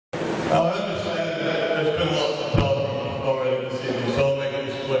Now, I understand that there's been lots of talking already this evening, so I'll make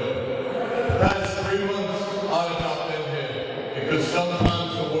this clear. The past 3 months, I have not been here because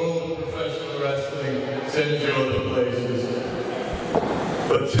sometimes the world of professional wrestling sends you other places.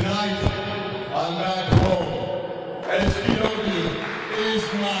 But tonight, I'm back home. SPW is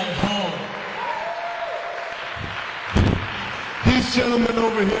my home. These gentlemen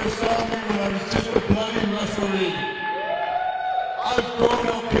over here saw me when I was just a bloody referee. I've grown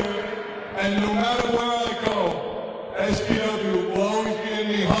up here, and no matter where I go, SPW will always be in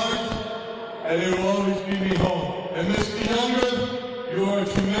my heart, and it will always be me home. And Mr. Younger, you are a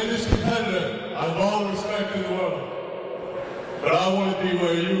tremendous competitor. I've all the respect in the world. But I want to be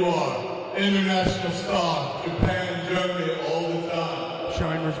where you are. International star, Japan, Germany, all the time.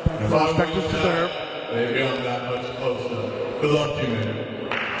 Showing respect. If Respect is deserved. Maybe I'm that much closer. Good luck to you, man.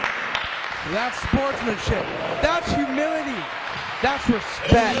 That's sportsmanship. That's humility. That's And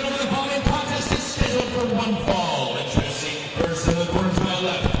respect. the following contest is scheduled for one fall. Introducing first in the corner to my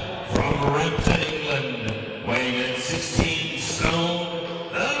left, from Rampton, England, weighing in 16 stone,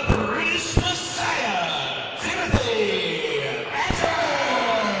 the British Messiah, Timothy Thatcher.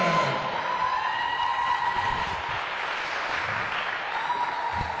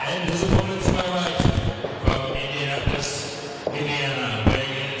 And his opponent to my right, from Indianapolis, Indiana,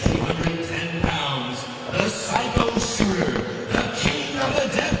 weighing in 210 pounds, the Psycho Shooter, the king of the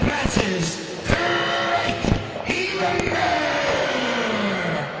death matches, Drake Younger.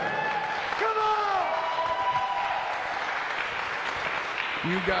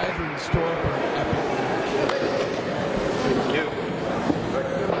 You guys are in store for an epic match.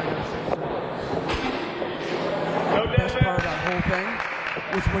 The best part of that whole thing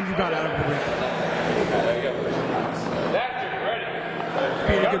was when you got out of the ring.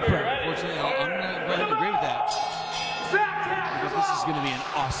 Being a good friend. Unfortunately, I'm going to go ahead and agree with that. Because this is going to be an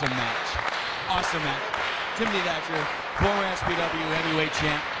awesome match. Awesome match. Timothy Thatcher, former SPW heavyweight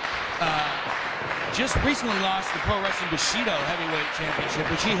champ. Just recently lost the Pro Wrestling Bushido heavyweight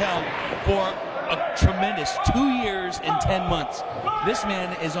championship, which he held for a tremendous 2 years and 10 months. This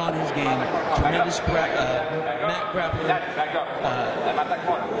man is on his game. Tremendous mat grappler.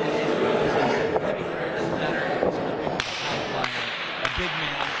 A big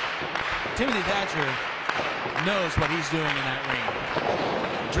man. Timothy Thatcher knows what he's doing in that ring.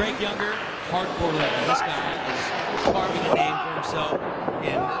 Drake Younger, hardcore level. This guy is carving a name for himself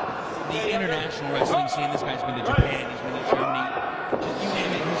in the international wrestling scene. This guy's been to Japan, he's been to Germany. Just you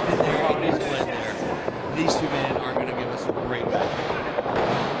name it, he's been there and he's bled there. These two men are going to give us a great match.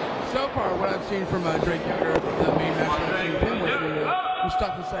 So far, what I've seen from Drake Younger, the main match I've seen with him was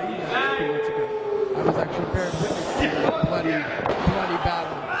Mustafa Saeed a few months ago. I was actually paired witness to a bloody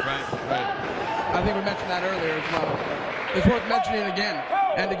battle. Right. I think we mentioned that earlier as well. It's worth mentioning again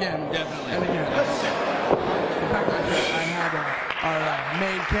and again. Definitely. And again. In fact, I had our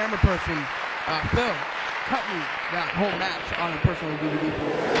main camera person, Phil, cut me that whole match on a personal DVD for me.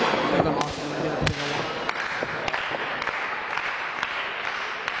 It was awesome. I did everything I wanted.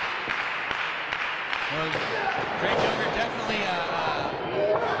 Well, Drake Younger definitely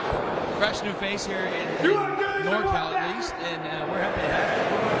fresh new face here in NorCal at least, and we're happy to have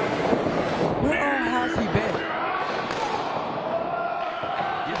him. Where all has he been?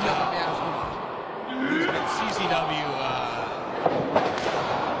 He's been CCW.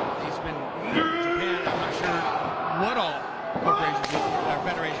 He's been Japan. I'm not sure what all corporations or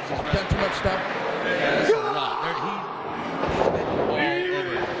federations he's Done too much stuff. Yeah, that's a lot. He's been all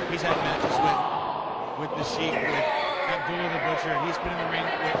over. He's had matches with the Sheik, with Abdullah the Butcher. He's been in the ring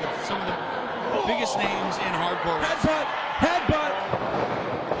with some of the biggest names in hardcore. Headbutt! Headbutt!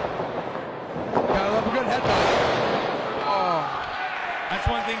 Gotta love a good headbutt. Oh. That's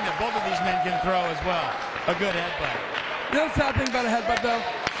one thing that both of these men can throw as well. A good headbutt. You know the sad thing about a headbutt, though?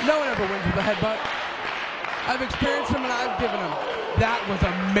 No one ever wins with a headbutt. I've experienced them and I've given them. That was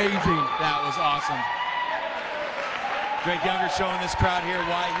amazing. That was awesome. Drake Younger showing this crowd here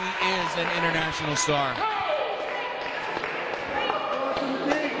why he is an international star.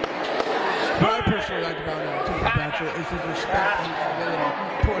 What I personally like about Timothy Thatcher is his respect and his ability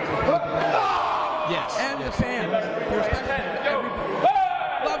towards his opponent. Yes. And the fans. He respects him. Everybody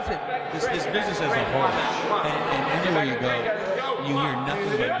loves him. This business as a whole, and everywhere you go, you hear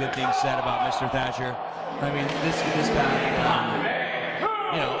nothing but good things said about Mr. Thatcher. I mean, this guy,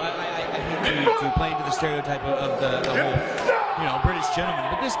 you know, I hate to play into the stereotype of the whole, you know, British gentleman,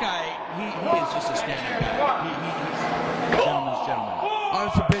 but this guy, he is just a stand-up guy. He's a gentleman's gentleman.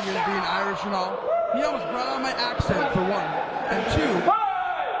 Honest opinion, being Irish and all, he almost brought on my accent for one, and two,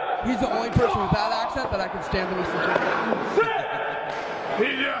 he's the only person with that accent that I can stand to listen to.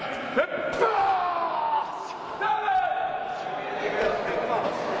 Back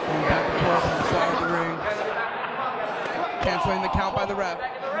and forth on the side of the ring. Canceling the count by the ref.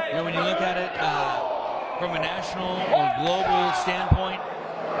 You know, when you look at it from a national or global standpoint,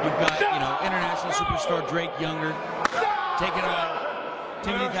 you've got, you know, international superstar Drake Younger taking on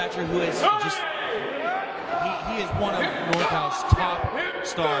Timothy Thatcher, who is just, he is one of NorCal's top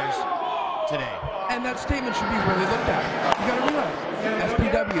stars today. And that statement should be really looked at. You gotta realize,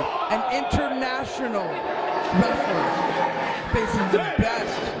 SPW, an international wrestler, faces the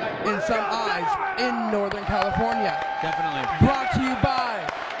best in some eyes in Northern California. Definitely. Brought to you by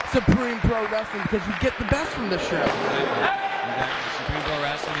Supreme Pro Wrestling, because you get the best from this show. Exactly. Supreme Pro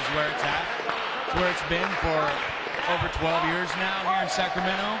Wrestling is where it's at. It's where it's been for over 12 years now here in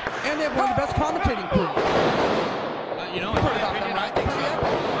Sacramento. And they have one of the best commentating crews. You know, in my opinion, I think so.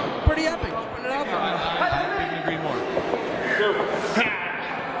 Pretty epic. Just put it out there. I couldn't agree more.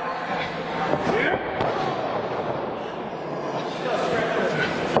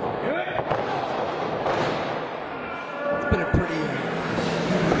 It's been a pretty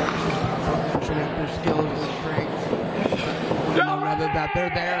their skills and strengths. You know, rather that they're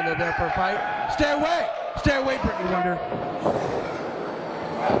there and they're there for a fight. Stay away! Stay away, Brittany Wonder.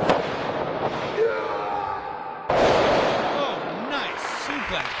 Oh, nice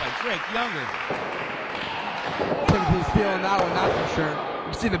suplex by Drake Younger. Timothy's feeling that one, that's for sure.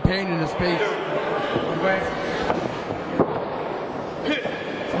 You see the pain in his face. Anyway.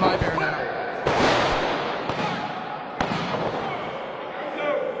 It's my bear now.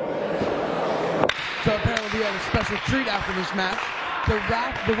 So apparently we have a special treat after this match.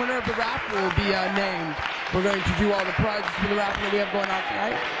 The winner of the raffle will be named. We're going to do all the prizes for the raffle that we have going on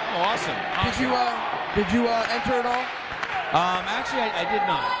tonight. Oh, awesome. Did you enter it all? Actually, I did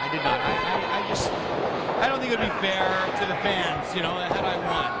not. I did not. I don't think it would be fair to the fans, you know, had I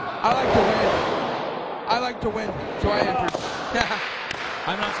won. I like to win. I like to win, so I entered.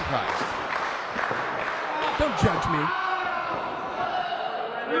 I'm not surprised. Don't judge me.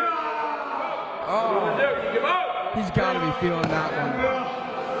 Oh, he's got to be feeling that one.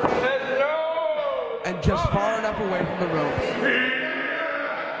 And just far enough away from the ropes.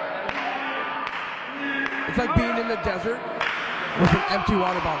 It's like being in the desert with an empty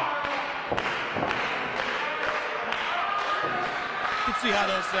water bottle. You can see how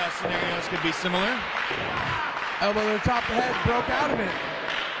those scenarios could be similar. Elbow to the top of the head, broke out of it.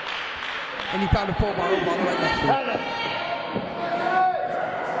 And he found a full bottle right next to it.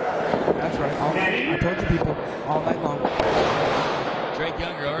 That's right. I told you people all night long. Drake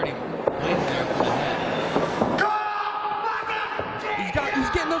Younger already bleeding there from the head. He's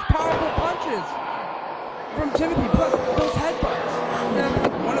getting those powerful punches from Timothy, plus those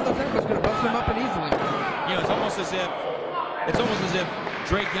headbutts. One of those headbutts is going to bust him up and easily. You know, it's almost as if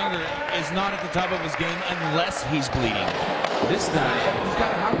Drake Younger is not at the top of his game unless he's bleeding. This guy, he's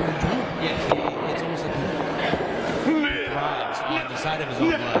got to happen to do. Yeah, it's almost like he thrives on the side of his own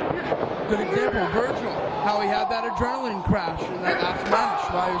blood. Good example, Virgil, how he had that adrenaline crash in that last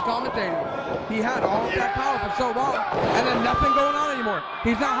match while he was commentating. He had all that power for so long, and then nothing going on anymore.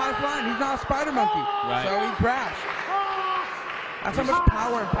 He's not high flying, he's not a spider monkey. Right. So he crashed. That's how much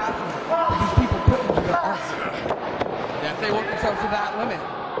power and passion that these people put into their art. They work themselves to that limit.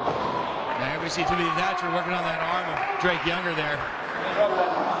 Now we see Timothy Thatcher working on that arm of Drake Younger there.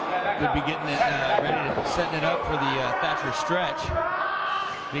 Could be getting it ready to setting it up for the Thatcher stretch.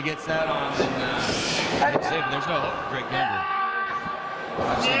 If he gets that on, then I'd say, but there's no hope for Drake Younger.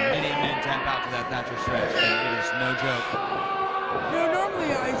 I've seen many men tap out to that Thatcher stretch, and it is no joke. You know, normally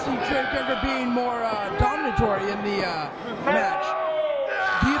I see Drake Younger being more dominatory in the match.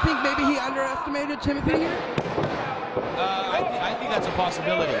 Do you think maybe he underestimated Timothy here? I think that's a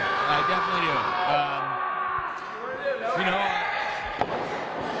possibility. I definitely do. You know,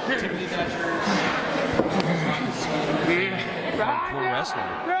 Timothy Thatcher is not a pro wrestler.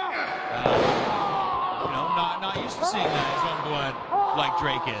 You know, not used to seeing his own blood like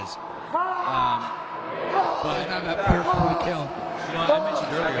Drake is. But that first point kill. You know, I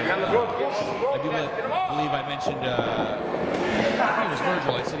mentioned earlier. I do believe I mentioned. I think it was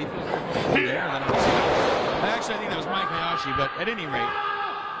Virgil. I said he feels very there, and then actually I think that was Mike Hayashi. But at any rate,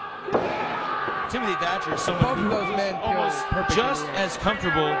 Timothy Thatcher is someone who is almost just as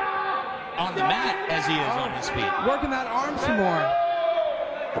comfortable on the mat as he is on his feet. Working that arm some more.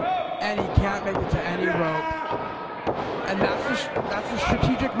 And he can't make it to any rope. And that's the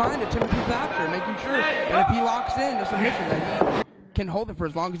strategic mind of Timothy Thatcher, making sure that if he locks in a submission that he can hold it for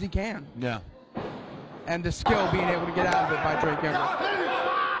as long as he can. Yeah. And the skill being able to get out of it by Drake Younger.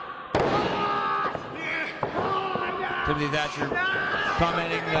 Timothy Thatcher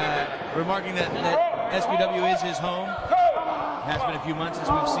remarking that SPW is his home. It has been a few months since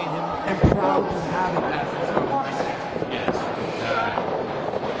we've seen him. And proud to have it as his home. Yes.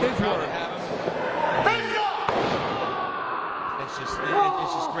 His Proud word. to have him.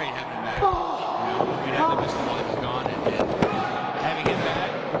 It's just great having him back. You know, we'd have to miss him while he was gone, and having him back,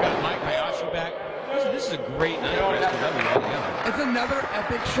 we've got Mike Hayashi back. This is a great night for SPW altogether. It's another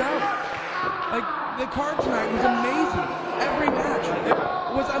epic show. Like, the card tonight was amazing. Every match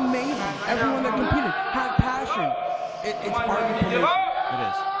was amazing. Everyone that competed had passion. It's hard to believe. It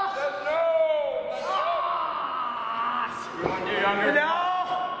is.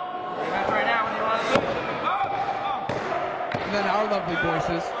 And then our lovely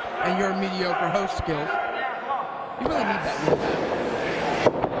voices and your mediocre host skills. You really need that.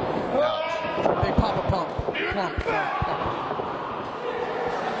 They pop a pump. Plump, plump, plump.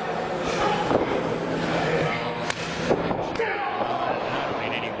 I don't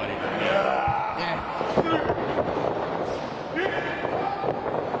need anybody to be. Yeah.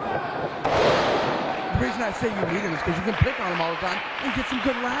 The reason I say you need him is because you can pick on him all the time and get some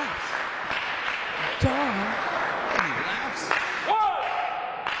good laughs. Duh.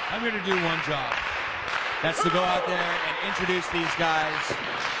 I'm here to do one job. That's to go out there and introduce these guys.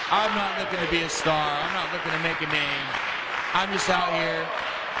 I'm not looking to be a star. I'm not looking to make a name. I'm just out here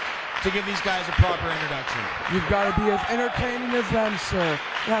to give these guys a proper introduction. You've got to be as entertaining as them, sir.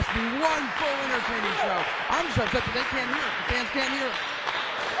 It has to be one full entertaining show. I'm just upset that they can't hear it. The fans can't hear it.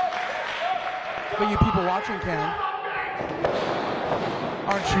 But you people watching can.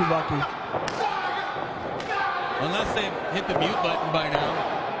 Aren't you lucky? Unless they've hit the mute button by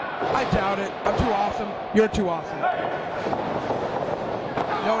now. I doubt it. I'm too awesome. You're too awesome.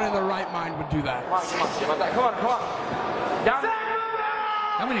 No one in their right mind would do that. Come on. Down.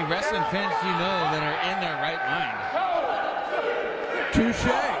 How many wrestling fans do you know that are in their right mind? Touche.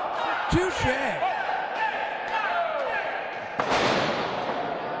 Touche.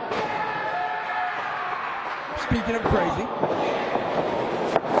 Speaking of crazy.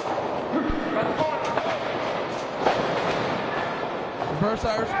 Reverse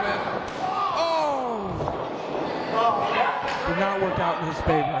Irish whip. Oh! Did not work out in his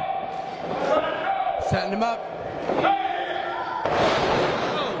favor. Setting him up.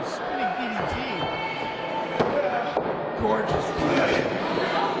 Oh, spinning DDT. Gorgeous.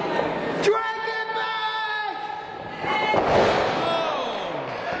 Dragon back! Oh!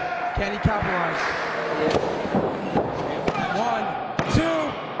 Can he capitalize? 1, 2.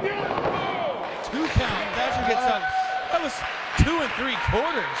 2 count. Thatcher gets up. That was 2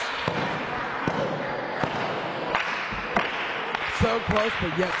 3/4. So close,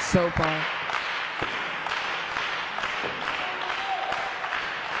 but yet so far.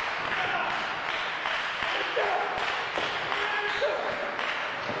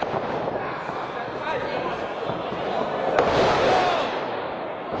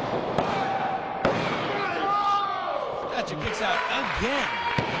 Thatcher kicks out again.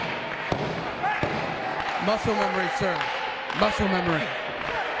 Muscle memory, sir. Muscle memory.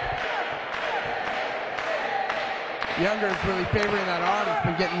 Younger is really favoring that arm. It's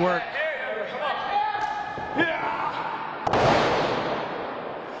been getting work.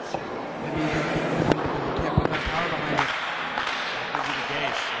 Maybe he can't put that power behind it. That could be the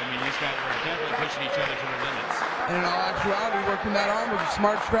case. I mean, these guys are definitely pushing each other to the limits. And in all actuality, working that arm was a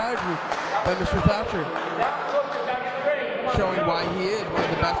smart strategy by Mr. Thatcher. Showing why he is one of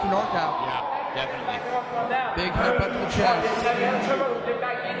the best in NorCal. Yeah, definitely. Big headbutt to the chest.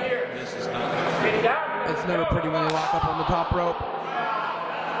 This is not good. It's never pretty when they lock up on the top rope.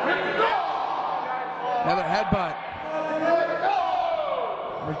 Another headbutt.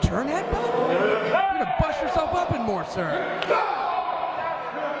 Return headbutt? You're gonna bust yourself up and more, sir.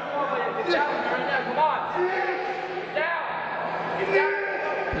 He's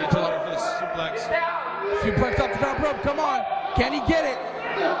looking for the suplex. Suplex off the top rope. Come on. Can he get it?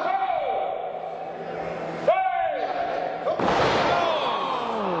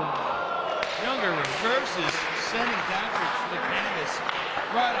 Younger reverses, sending Thatcher to the canvas,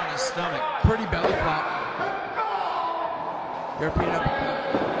 right on his stomach. Pretty belly flop. European uppercut.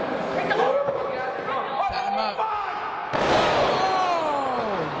 Set him up. Oh!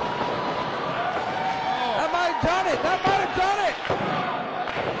 That might have done it. That might have done it.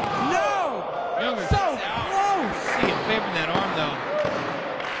 No! Younger So gets out. close. He can favor that arm though.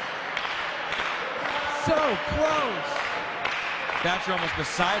 So close. Thatcher almost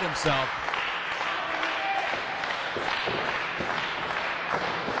beside himself.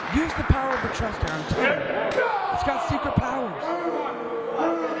 Use the power of the trust arm too. It's got secret powers.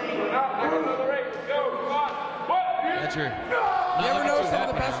 Thatcher. You ever notice some of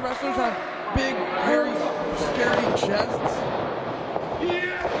the best wrestlers have big, hairy, scary chests?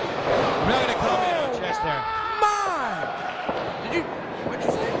 I'm not going to comment on chest hair. What'd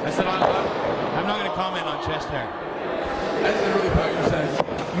you say? I said I'm not going to comment on chest hair. I literally thought you said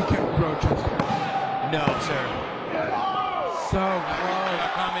you can't grow chest hair. No, sir. So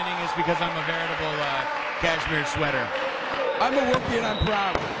close. Commenting is because I'm a veritable cashmere sweater. I'm a Wookiee and I'm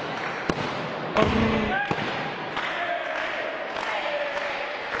proud.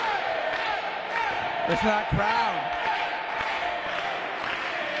 It's not crowd.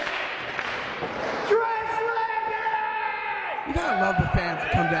 You gotta love the fans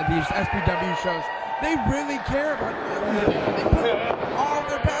that come to these SPW shows. They really care about everything. They put all of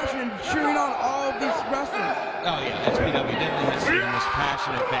their passion into cheering on all of these wrestlers. Oh yeah, SPW definitely has the most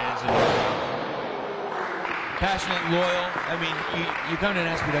passionate fans in the world. Passionate, loyal. I mean, you come to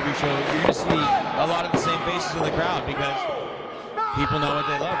an SPW show, you're gonna see a lot of the same faces in the crowd because people know what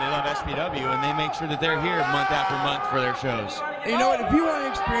they love. They love SPW, and they make sure that they're here month after month for their shows. And you know what? If you want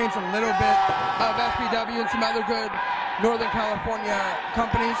to experience a little bit of SPW and some other good Northern California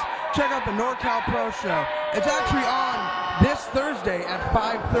companies, check out the NorCal Pro Show. It's actually on this Thursday at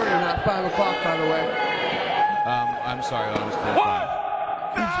 5:30, not 5 o'clock, by the way. I'm sorry, I was told 5.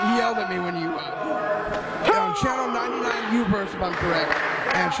 He yelled at me when you on channel 99 Uverse, if I'm correct,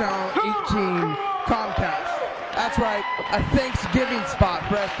 and channel 18 Comcast. That's right, a Thanksgiving spot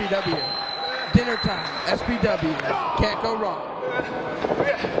for SPW. Dinner time, SPW, can't go wrong.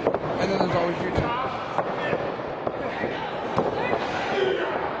 And then there's always YouTube.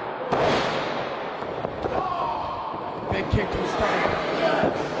 Big kick to the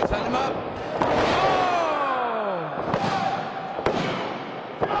stomach. Set him up. Oh!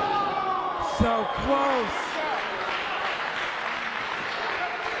 So close.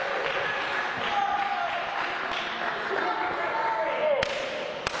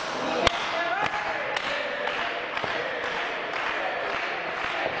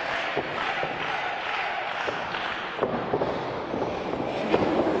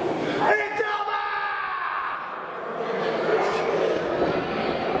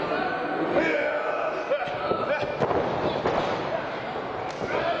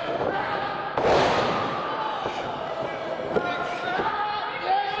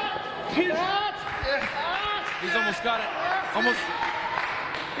 He's almost got it. Almost.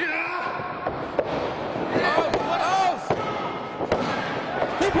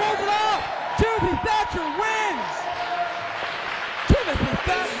 He pulls it off! Timothy Thatcher wins! Timothy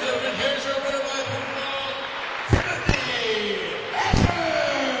Thatcher! Here's your winner by pinfall, Timothy Thatcher!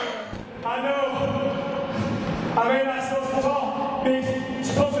 I know I may not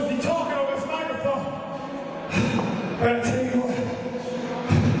supposed to be talking over this microphone, but I tell you what,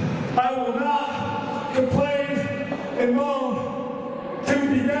 I will not complain and moan.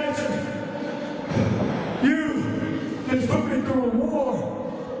 Timothy Thatcher, you just put me through a war,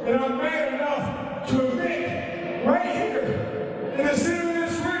 and I'm man enough to admit right here in the center of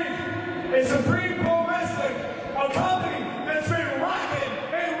this ring, in Supreme Pro Wrestling, a company that's been rocking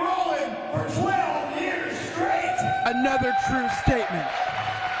and rolling for 12 years straight. Another true statement.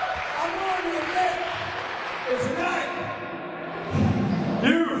 I'm going to admit, it's tonight.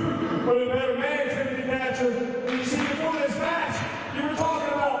 You were the better man, Timothy Thatcher. When you see before this match, you were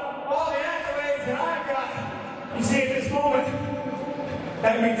talking about all the accolades that I've got. You see, at this moment,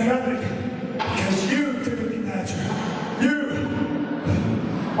 that means nothing. Because you, Timothy Thatcher, you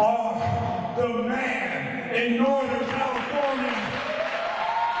are the man in Northern California.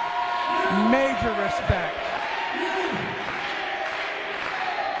 Major respect.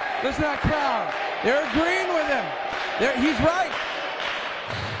 Listen to that crowd. They're agreeing with him. He's right.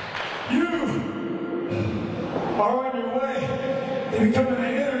 You are on your way to becoming an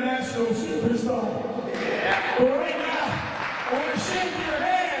international superstar. But right now, I want to shake your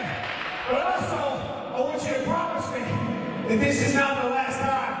hand, but also I want you to promise me that this is not the last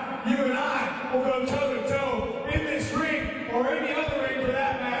time you and I will go toe-to-toe in this ring or any other ring for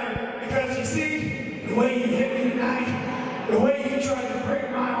that matter. Because you see, the way you hit me tonight, the way you tried to break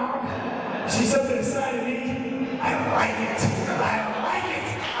my arm, see something inside of me, I don't like it. I don't like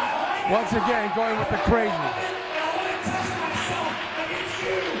it. Once again, going with the crazy. I want to test myself against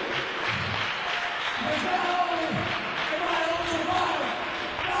you. Because not only am I ultraviolet,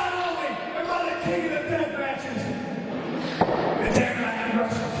 not only am I the king of the death matches, but damn it, I can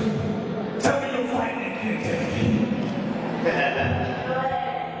wrestle too. Tell me you'll fight me, kid.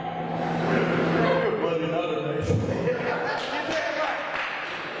 You're bloody another race.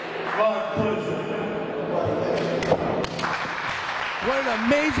 My pleasure. What an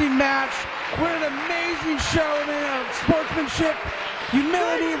amazing match. What an amazing show, man, of sportsmanship,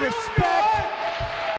 humility, respect.